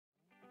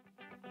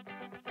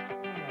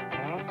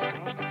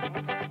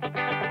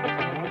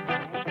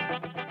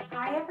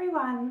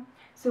everyone!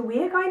 So we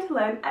are going to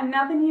learn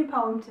another new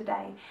poem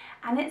today,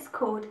 and it's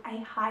called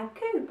a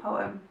haiku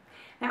poem.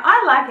 Now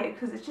I like it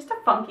because it's just a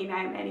funky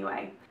name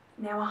anyway.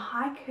 Now a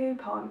haiku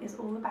poem is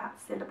all about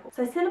syllables.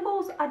 So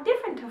syllables are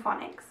different to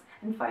phonics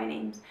and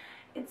phonemes.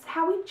 It's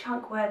how we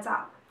chunk words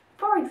up.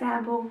 For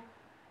example,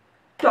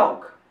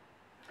 dog,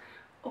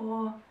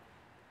 or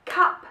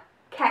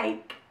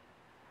cupcake,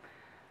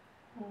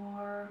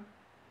 or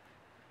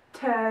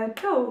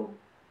turtle,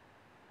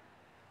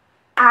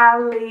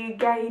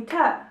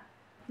 alligator.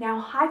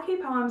 Now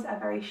haiku poems are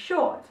very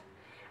short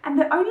and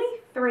they're only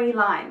 3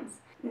 lines.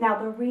 Now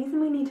the reason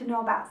we need to know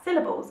about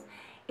syllables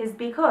is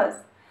because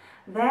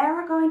there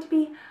are going to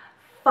be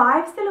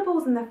 5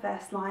 syllables in the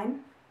first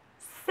line,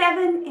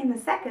 7 in the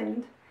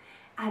second,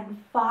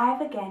 and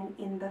 5 again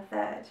in the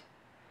third.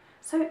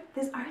 So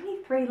there's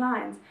only 3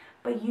 lines,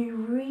 but you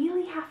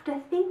really have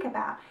to think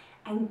about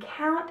and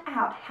count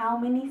out how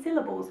many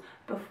syllables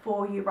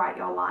before you write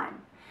your line.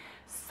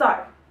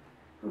 So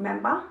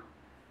remember,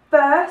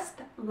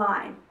 first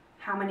line,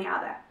 how many are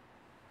there?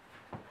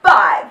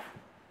 5.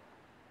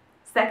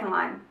 Second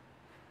line,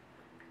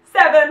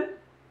 7.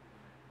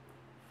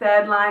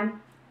 Third line,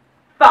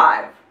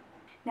 5.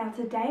 Now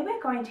today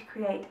we're going to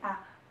create a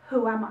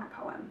Who Am I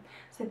poem.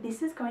 So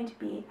this is going to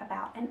be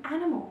about an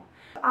animal.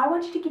 I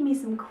want you to give me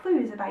some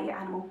clues about your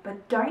animal,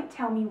 but don't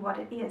tell me what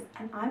it is,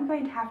 and I'm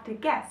going to have to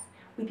guess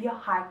with your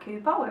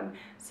haiku poem.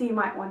 So you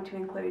might want to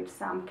include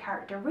some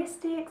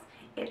characteristics,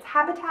 its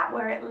habitat,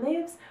 where it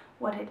lives,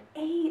 what it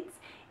eats,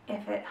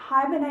 if it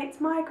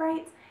hibernates,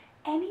 migrates,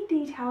 any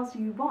details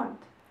you want.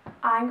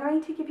 I'm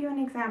going to give you an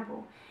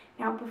example.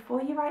 Now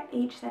before you write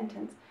each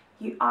sentence,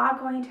 you are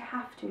going to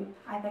have to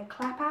either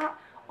clap out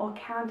or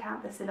count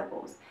out the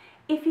syllables.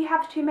 If you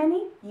have too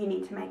many, you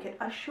need to make it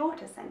a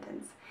shorter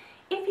sentence.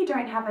 If you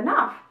don't have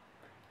enough,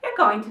 you're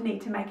going to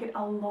need to make it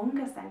a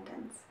longer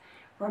sentence.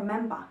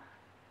 Remember,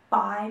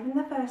 5 in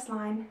the first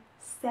line,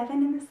 7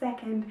 in the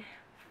second,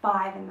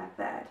 5 in the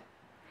third.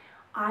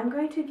 I'm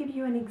going to give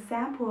you an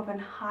example of a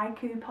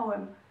haiku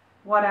poem,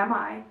 What Am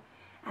I?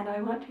 And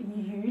I want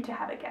you to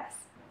have a guess.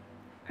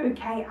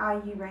 Okay,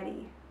 are you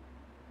ready?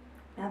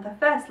 Now the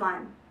first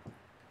line,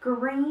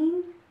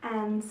 green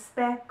and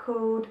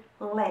speckled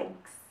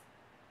legs.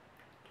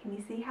 Can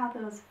you see how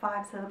there was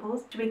 5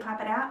 syllables? Should we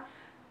clap it out?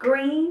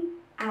 Green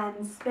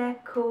and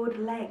speckled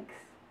legs.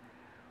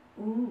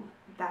 Ooh,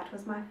 that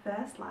was my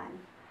first line.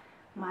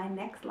 My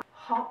next line,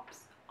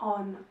 hops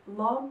on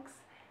logs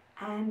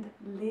and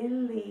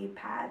lily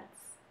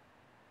pads.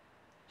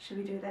 Should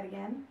we do that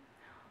again?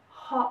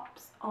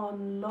 Hops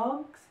on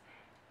logs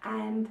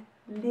and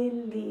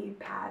lily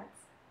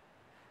pads.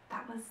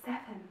 That was 7.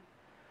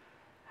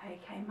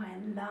 Okay, my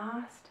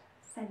last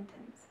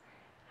sentence.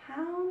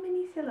 How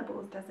many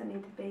syllables does it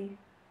need to be?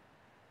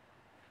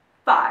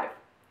 5.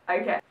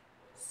 Okay.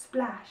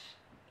 Splash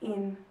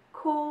in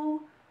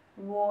cool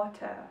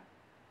water.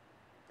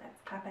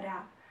 Let's clap it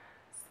out.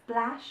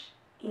 Splash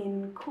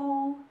in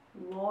cool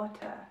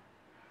water.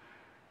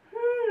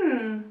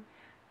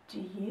 Do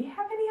you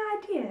have any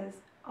ideas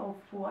of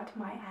what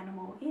my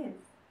animal is?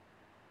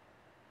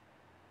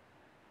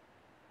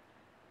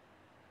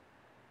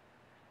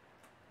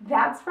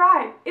 That's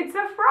right, it's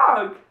a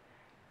frog.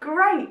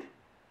 Great.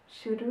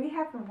 Should we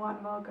have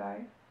one more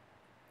go?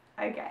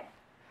 Okay,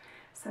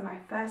 so my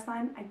first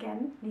line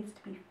again needs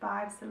to be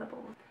 5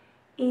 syllables.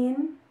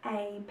 In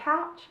a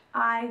pouch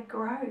I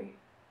grow.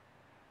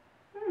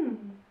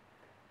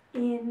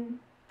 In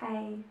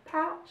a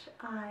pouch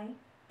I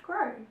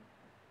grow.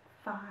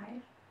 5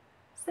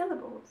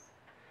 syllables.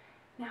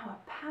 Now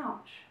a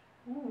pouch.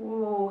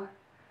 Ooh,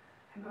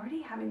 I'm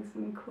already having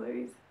some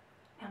clues.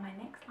 Now my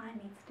next line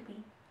needs to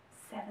be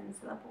 7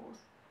 syllables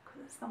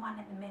because it's the one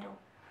in the middle.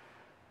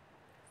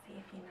 See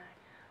if you know.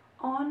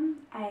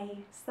 On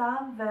a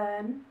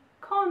southern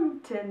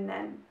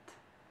continent.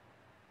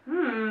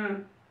 Australia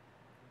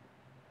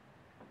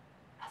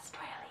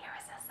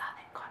is a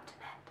southern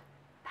continent.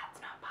 That's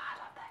not part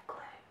of that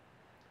clue.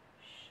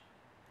 Shh.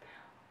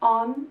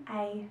 On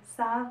a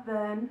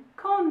southern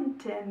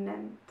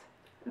continent.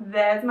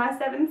 There's my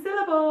 7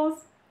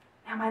 syllables.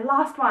 Now my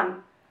last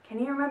one. Can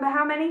you remember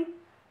how many?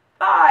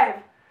 5.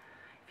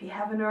 If you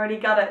haven't already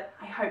got it,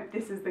 I hope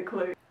this is the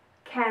clue.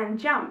 Can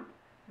jump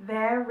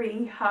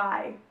very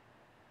high.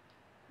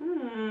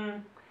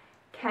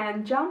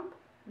 Can jump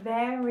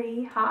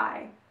very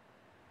high.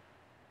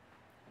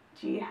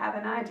 Do you have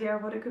an idea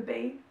of what it could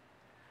be?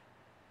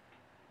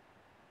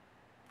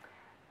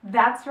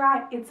 That's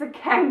right, it's a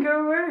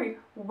kangaroo.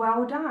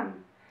 Well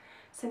done.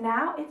 So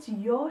now it's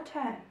your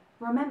turn.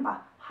 Remember,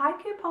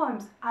 haiku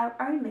poems are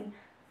only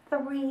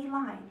 3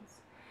 lines.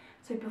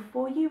 So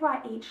before you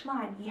write each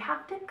line, you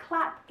have to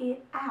clap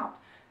it out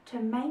to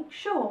make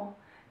sure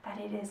that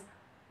it is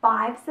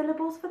 5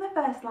 syllables for the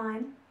first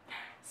line,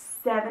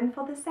 7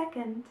 for the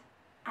second,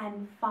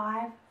 and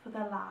 5 for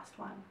the last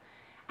one.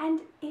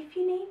 And if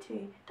you need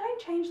to, don't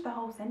change the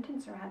whole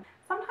sentence around.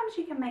 Sometimes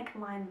you can make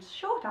lines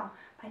shorter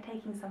by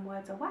taking some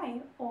words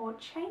away or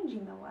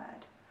changing the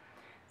word.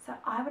 So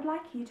I would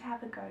like you to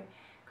have a go,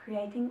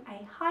 creating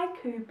a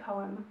haiku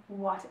poem,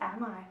 What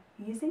Am I?,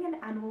 using an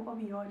animal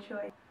of your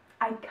choice.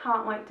 I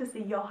can't wait to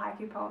see your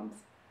haiku poems.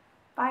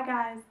 Bye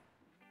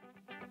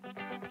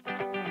guys!